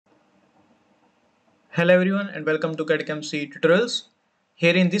Hello everyone and welcome to Qualcomm C tutorials.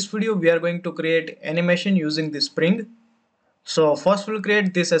 Here in this video we are going to create animation using the spring. So first we'll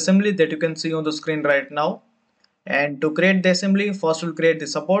create this assembly that you can see on the screen right now. And to create the assembly, first we'll create the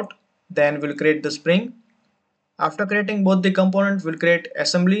support, then we'll create the spring. After creating both the components, we'll create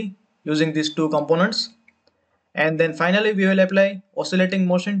assembly using these two components. And then finally we will apply oscillating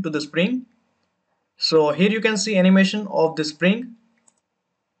motion to the spring. So here you can see animation of the spring.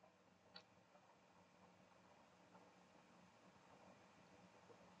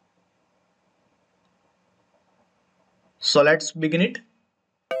 So let's begin it.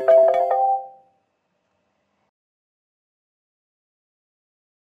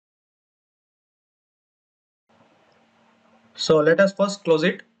 So let us first close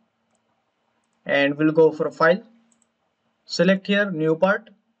it and we'll go for a file. Select here new part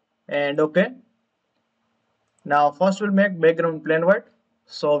and OK. Now first we'll make background plain white.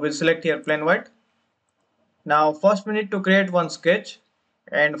 So we'll select here plain white. Now first we need to create one sketch,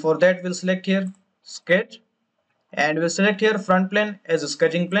 and for that we'll select here sketch and we'll select here front plane as a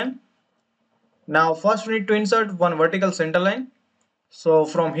sketching plane. Now first we need to insert one vertical center line. So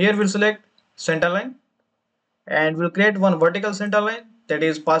from here we'll select center line and we'll create one vertical center line that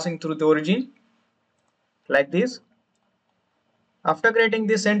is passing through the origin like this. After creating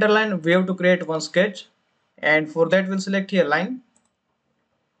this center line, we have to create one sketch, and for that we'll select here line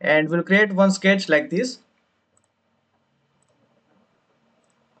and we'll create one sketch like this.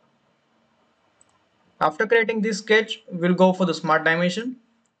 After creating this sketch, we'll go for the smart dimension.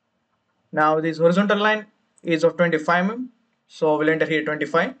 Now this horizontal line is of 25 mm, so we'll enter here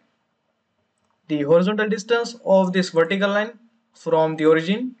 25. The horizontal distance of this vertical line from the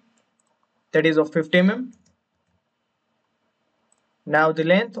origin, that is of 50 mm. Now the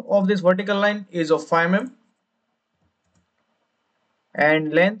length of this vertical line is of 5 mm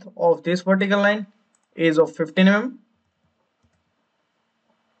and length of this vertical line is of 15 mm.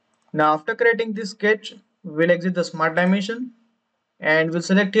 Now after creating this sketch, we'll exit the smart dimension and we'll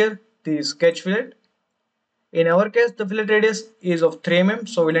select here the sketch fillet. In our case, the fillet radius is of 3 mm,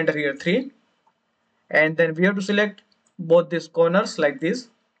 so we'll enter here 3. And then we have to select both these corners like this.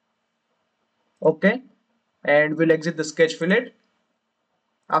 Okay. And we'll exit the sketch fillet.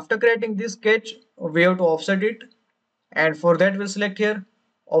 After creating this sketch, we have to offset it. And for that, we'll select here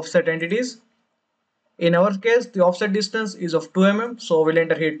offset entities. In our case, the offset distance is of 2 mm, so we'll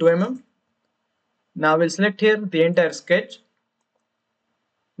enter here 2 mm. Now we'll select here the entire sketch.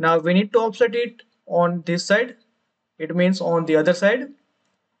 Now we need to offset it on this side, it means on the other side,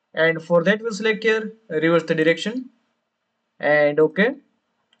 and for that we'll select here reverse the direction and OK.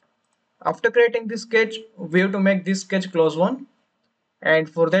 After creating this sketch, we have to make this sketch close one, and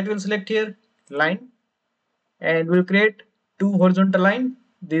for that we'll select here line and we'll create two horizontal line.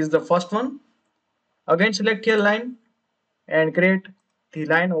 This is the first one. Again select here line and create the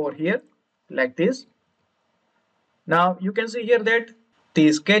line over here like this. Now you can see here that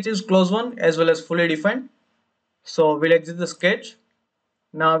the sketch is close one as well as fully defined. So we'll exit the sketch.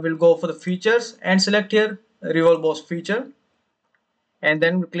 Now we'll go for the features and select here revolve boss feature and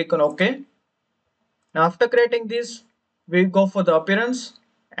then we click on OK. Now after creating this, we go for the appearance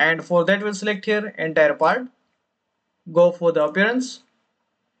and for that we'll select here entire part. Go for the appearance.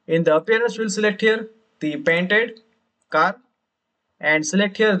 In the appearance we'll select here the painted car and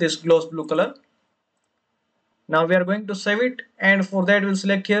select here this gloss blue color. Now we are going to save it and for that we'll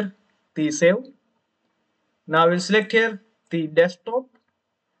select here the save. Now we'll select here the desktop.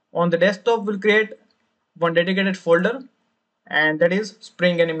 On the desktop we'll create one dedicated folder and that is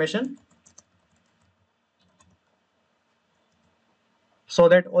spring animation, so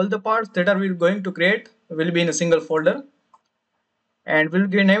that all the parts that are we going to create will be in a single folder, and we'll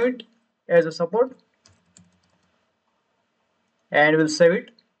rename it as a support and we'll save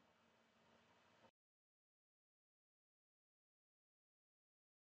it.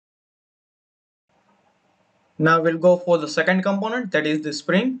 Now we'll go for the second component, that is the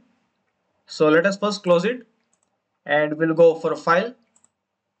spring. So let us first close it and we'll go for a file,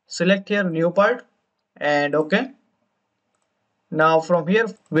 select here new part and OK. Now from here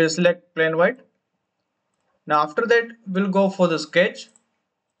we'll select plain white. Now after that we'll go for the sketch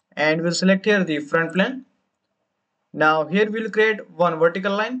and we'll select here the front plane. Now here we'll create one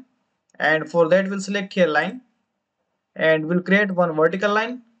vertical line and for that we'll select here line and we'll create one vertical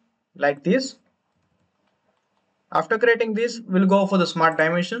line like this. After creating this, we'll go for the smart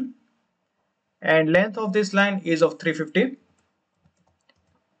dimension and length of this line is of 350.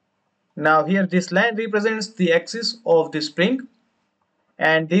 Now here this line represents the axis of the spring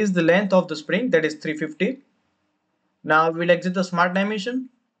and this is the length of the spring, that is 350. Now we'll exit the smart dimension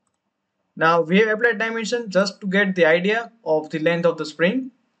Now we have applied dimension just to get the idea of the length of the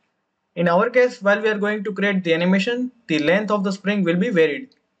spring. In our case, while we are going to create the animation, the length of the spring will be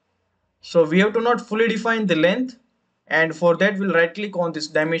varied. So we have to not fully define the length, and for that we'll right click on this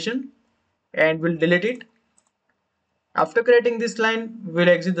dimension and we'll delete it. After creating this line, we'll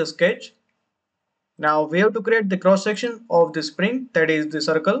exit the sketch. Now we have to create the cross section of the spring, that is the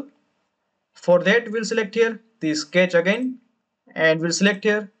circle. For that we'll select here the sketch again and we'll select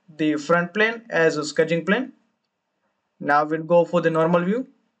here the front plane as a sketching plane. Now we'll go for the normal view.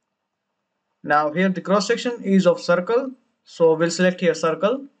 Now here the cross section is of circle, so we'll select here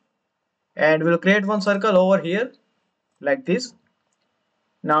circle and we'll create one circle over here like this.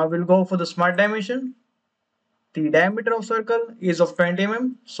 Now we'll go for the smart dimension. The diameter of circle is of 20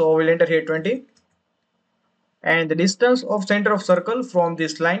 mm, so we'll enter here 20. And the distance of center of circle from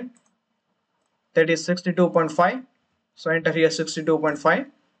this line, that is 62.5, so enter here 62.5.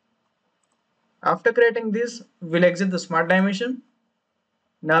 After creating this, we'll exit the smart dimension.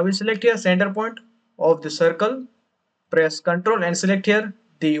 Now we'll select here center point of the circle, press Ctrl and select here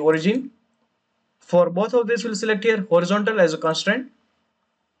the origin. For both of these, we'll select here horizontal as a constraint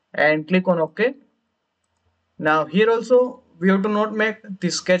and click on OK. Now here also we have to not make the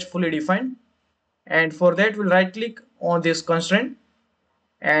sketch fully defined, and for that we'll right click on this constraint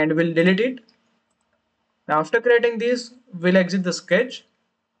and we'll delete it. Now after creating this, we'll exit the sketch.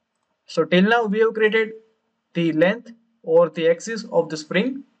 So till now we have created the length or the axis of the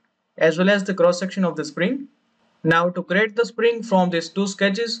spring as well as the cross section of the spring. Now to create the spring from these two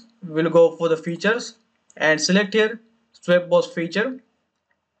sketches, we'll go for the features and select here sweep boss feature.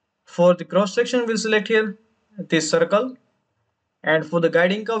 For the cross section, we'll select here this circle, and for the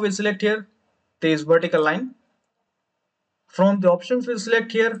guiding curve we'll select here this vertical line. From the options, we'll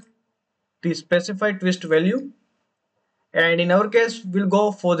select here the specified twist value, and in our case we'll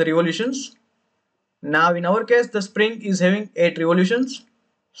go for the revolutions. Now in our case the spring is having 8 revolutions,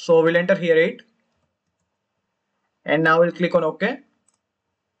 so we'll enter here 8 and now we'll click on OK.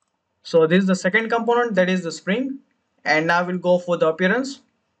 So this is the second component, that is the spring, and now we'll go for the appearance.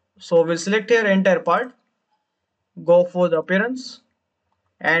 So we'll select here entire part, go for the appearance,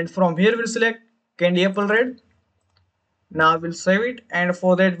 and from here we'll select candy apple red. Now we'll save it, and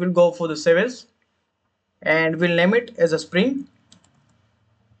for that we'll go for the save as and we'll name it as a spring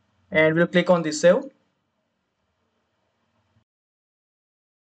and we'll click on the save.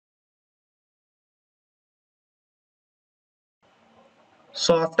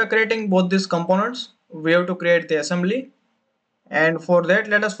 So after creating both these components, we have to create the assembly, and for that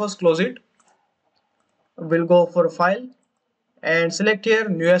let us first close it. We'll go for file and select here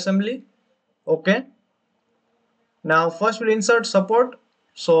new assembly. OK. Now first we'll insert support,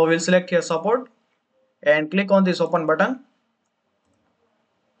 so we'll select here support and click on this open button.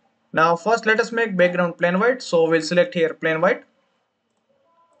 Now first let us make background plain white, so we'll select here plain white.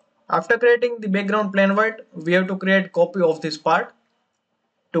 After creating the background plain white, we have to create copy of this part.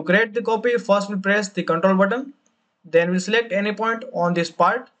 To create the copy, first we'll press the control button, then we'll select any point on this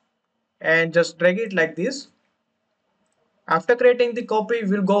part and just drag it like this. After creating the copy,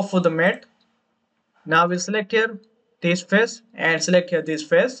 we'll go for the matte. Now we'll select here this face and select here this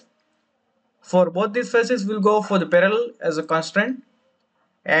face. For both these faces, we'll go for the parallel as a constraint,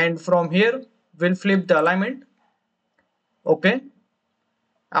 and from here we'll flip the alignment. OK.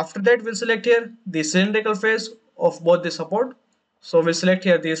 After that we'll select here the cylindrical face of both the support, so we'll select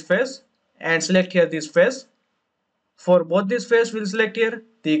here this face and select here this face. For both this face we'll select here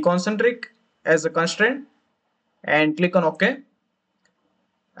the concentric as a constraint and click on OK.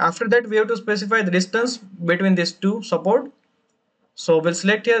 After that we have to specify the distance between these two support, so we'll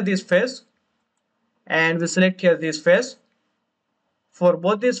select here this face and we'll select here this face. For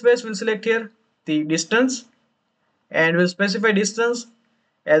both this face we'll select here the distance and we'll specify distance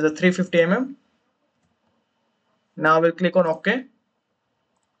as a 350 mm. Now we'll click on OK.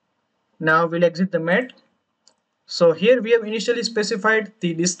 Now we'll exit the matte. So here we have initially specified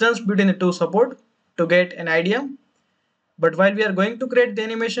the distance between the two support to get an idea, but while we are going to create the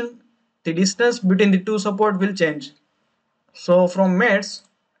animation, the distance between the two support will change. So from mattes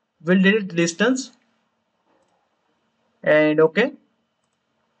we'll delete the distance and OK.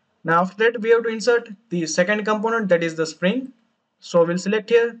 Now after that we have to insert the second component, that is the spring. So we'll select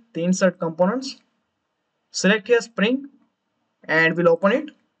here the insert components, select here spring and we'll open it.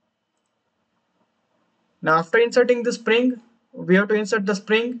 Now after inserting the spring, we have to insert the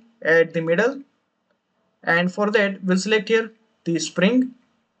spring at the middle, and for that we'll select here the spring,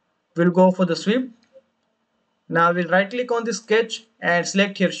 we'll go for the sweep. Now we'll right click on the sketch and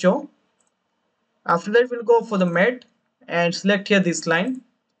select here show. After that we'll go for the matte and select here this line.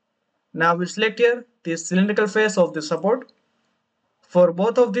 Now we'll select here the cylindrical face of the support. For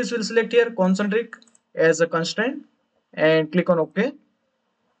both of these, we'll select here concentric as a constraint and click on OK.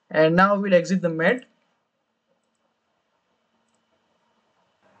 And now we'll exit the mat.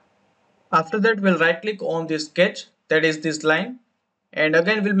 After that, we'll right click on this sketch, that is this line, and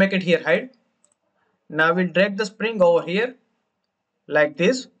again we'll make it here hide. Now we'll drag the spring over here like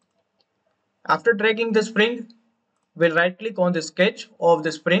this. After dragging the spring, we'll right click on the sketch of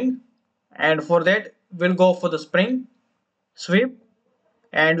the spring, and for that we'll go for the spring sweep,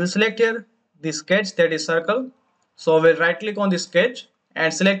 and we'll select here the sketch, that is circle. So we'll right click on the sketch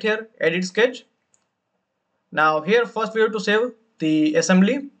and select here edit sketch. Now here first we have to save the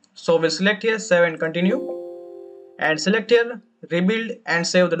assembly, so we'll select here save and continue, and select here rebuild and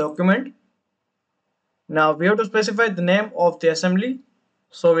save the document. Now we have to specify the name of the assembly,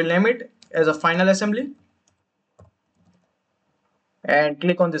 so we'll name it as a final assembly and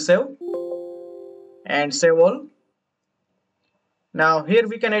click on the save and save all. Now here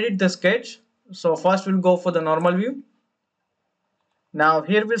we can edit the sketch, so first we'll go for the normal view. Now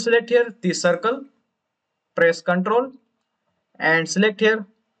here we'll select here the circle, press Ctrl and select here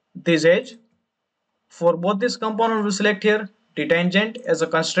this edge. For both this component, we'll select here the tangent as a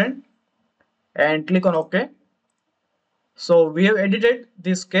constraint and click on OK. So we have edited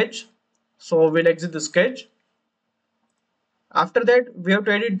this sketch, so we'll exit the sketch. After that, we have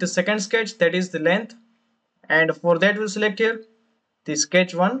to edit the second sketch, that is the length, and for that we'll select here the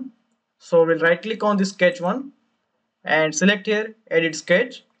sketch 1. So we'll right click on the sketch 1 and select here edit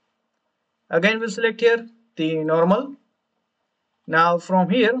sketch. Again we'll select here the normal. Now from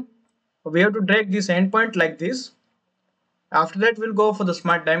here we have to drag this endpoint like this. After that we'll go for the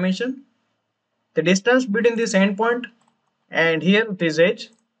smart dimension. The distance between this endpoint and here this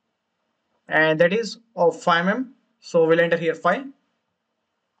edge, and that is of 5 mm. So we'll enter here 5.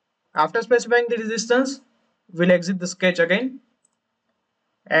 After specifying the distance, we'll exit the sketch again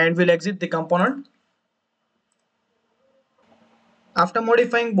and we'll exit the component. After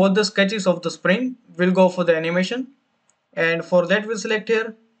modifying both the sketches of the spring, we'll go for the animation, and for that we'll select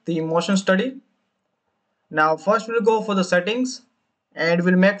here the motion study. Now first we'll go for the settings and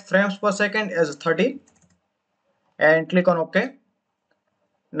we'll make frames per second as 30 and click on OK.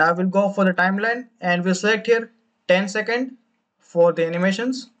 Now we'll go for the timeline and we'll select here 10 seconds for the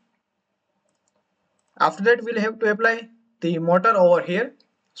animations. After that we'll have to apply the motor over here,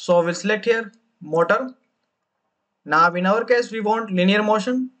 so we'll select here motor. Now in our case we want linear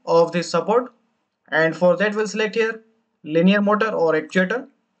motion of this support, and for that we'll select here linear motor or actuator.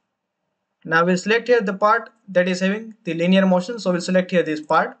 Now we'll select here the part that is having the linear motion, so we'll select here this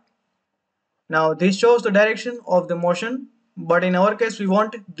part. Now this shows the direction of the motion, but in our case we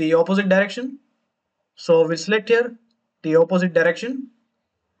want the opposite direction, so we'll select here the opposite direction.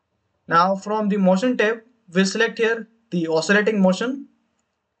 Now from the motion tab we'll select here the oscillating motion.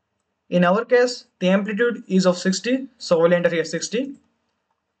 In our case the amplitude is of 60, so we'll enter here 60,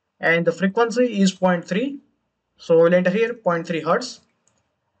 and the frequency is 0.3, so we'll enter here 0.3 Hertz.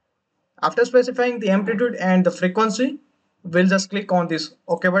 After specifying the amplitude and the frequency, we'll just click on this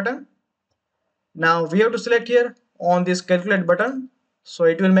OK button. Now we have to select here on this calculate button, so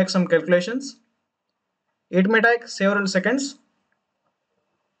it will make some calculations. It may take several seconds.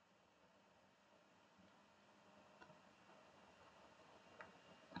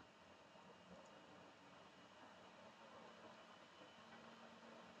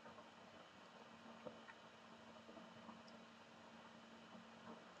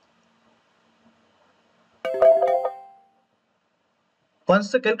 Once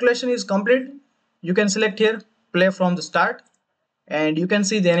the calculation is complete, you can select here play from the start and you can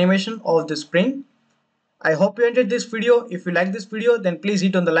see the animation of the spring. I hope you enjoyed this video. If you like this video, then please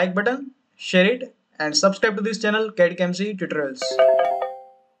hit on the like button, share it and subscribe to this channel CAD-CAMC Tutorials.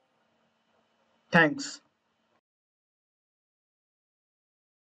 Thanks.